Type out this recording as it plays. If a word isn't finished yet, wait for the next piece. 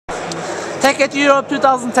Tech at Europe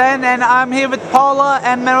 2010, and I'm here with Paula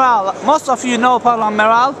and Maral. Most of you know Paula and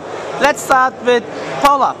Maral. Let's start with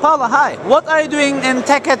Paula. Paula, hi. What are you doing in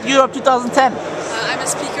Tech at Europe 2010? I'm a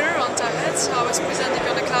speaker on TAPET, so I was presenting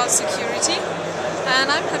on the cloud security, and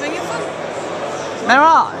I'm having fun.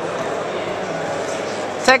 Maral,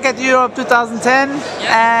 Tech at Europe 2010,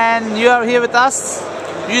 and you are here with us.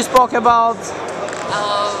 You spoke about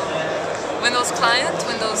Windows client,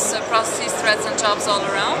 Windows processes, threads and jobs all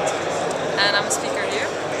around, and I'm a speaker here.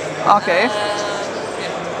 Okay.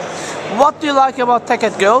 What do you like about Tech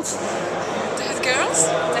at Girls? TAPET girls?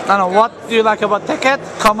 What do you like about Tech at,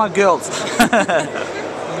 girls?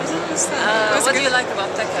 What do you like about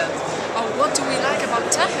TechEd? Oh, what do we like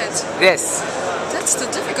about TAPET? Yes. That's the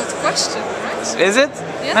difficult question, right? Is it?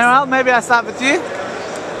 Yes. Maral, maybe I start with you.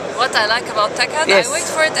 What I like about TechEd? Yes. I wait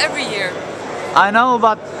for it every year. I know,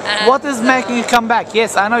 but what is making you come back?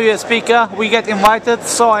 Yes, I know you're a speaker, we get invited,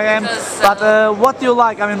 so I am. But what do you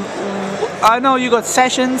like? I mean, I know you got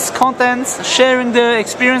sessions, contents, sharing the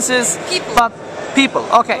experiences. People. But people,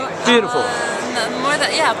 okay, beautiful. More than,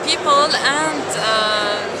 people and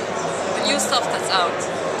new stuff that's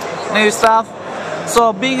out. New stuff.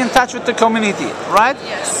 So being in touch with the community, right?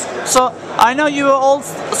 Yes. So I know you were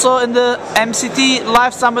also in the MCT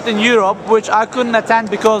Live Summit in Europe, which I couldn't attend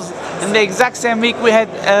because in the exact same week we had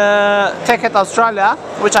Tech at Australia,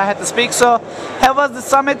 which I had to speak. So how was the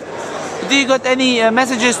summit? Do you got any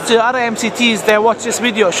messages to other MCTs that watch this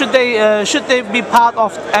video? Should they be part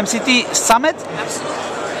of MCT Summit?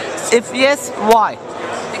 Absolutely. If yes, why?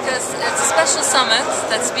 Because it's a special summit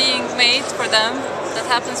that's being made for them that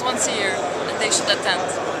happens once a year and they should attend.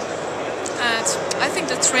 And I think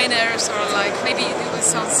the trainers are like, maybe it will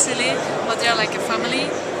sound silly, but they're like a family.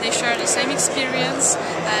 They share the same experience,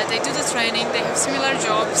 they do the training, they have similar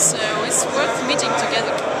jobs, so it's worth meeting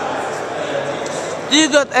together. Do you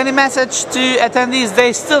got any message to attendees?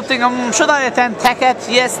 They still think, should I attend TechEd?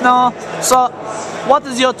 Yes, no. So, what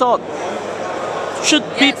is your thought? Should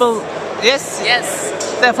people? Yes. Yes.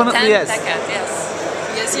 Definitely attend yes. TechEd,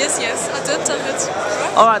 yes. Yes. Attend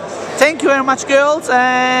TAPET. All right. Thank you very much, girls,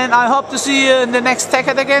 and I hope to see you in the next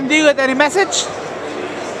TechEd again. Do you got any message?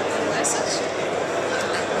 Message?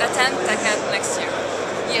 Attend TechEd next year.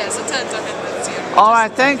 Yes, attend TAPET next year. All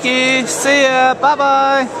right. Thank you. See ya. Bye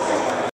bye.